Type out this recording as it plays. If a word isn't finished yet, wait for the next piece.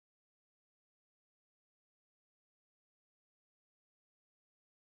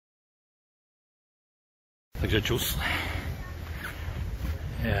Takže čus.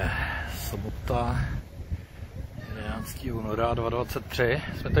 Je sobota 11. února 2023.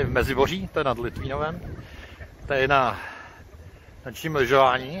 Jsme tady v Meziboří, to je nad Litvínovem. To je na nočním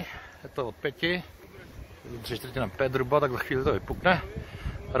lyžování. Je to od 5. 3/4 zhruba, tak za chvíli to vypukne.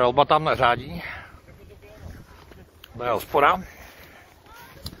 Relba tam neřádí. To je hospoda.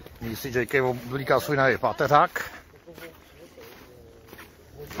 Nyní si JayKay oblíká svůj nový páteřák.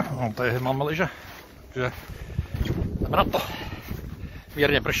 No, tady máme lyže. Takže jdeme na to.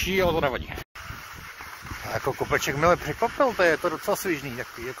 Mírně prší, ale to nevadí. A jako kopeček mile překvapil, to je to docela svižný,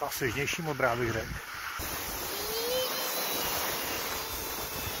 takový jako svižnější modrá bych řekl.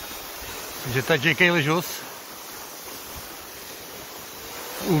 Takže to je JayKay lyžus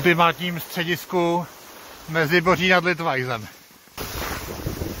v ultimátním středisku Meziboří nad Litvajzem.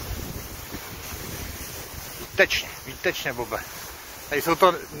 Výtečně, Bobe. Tady jsou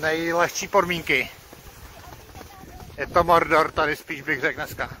to nejlehčí podmínky. Je to Mordor tady spíš bych řekl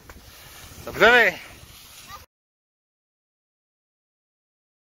dneska. Dobře vy.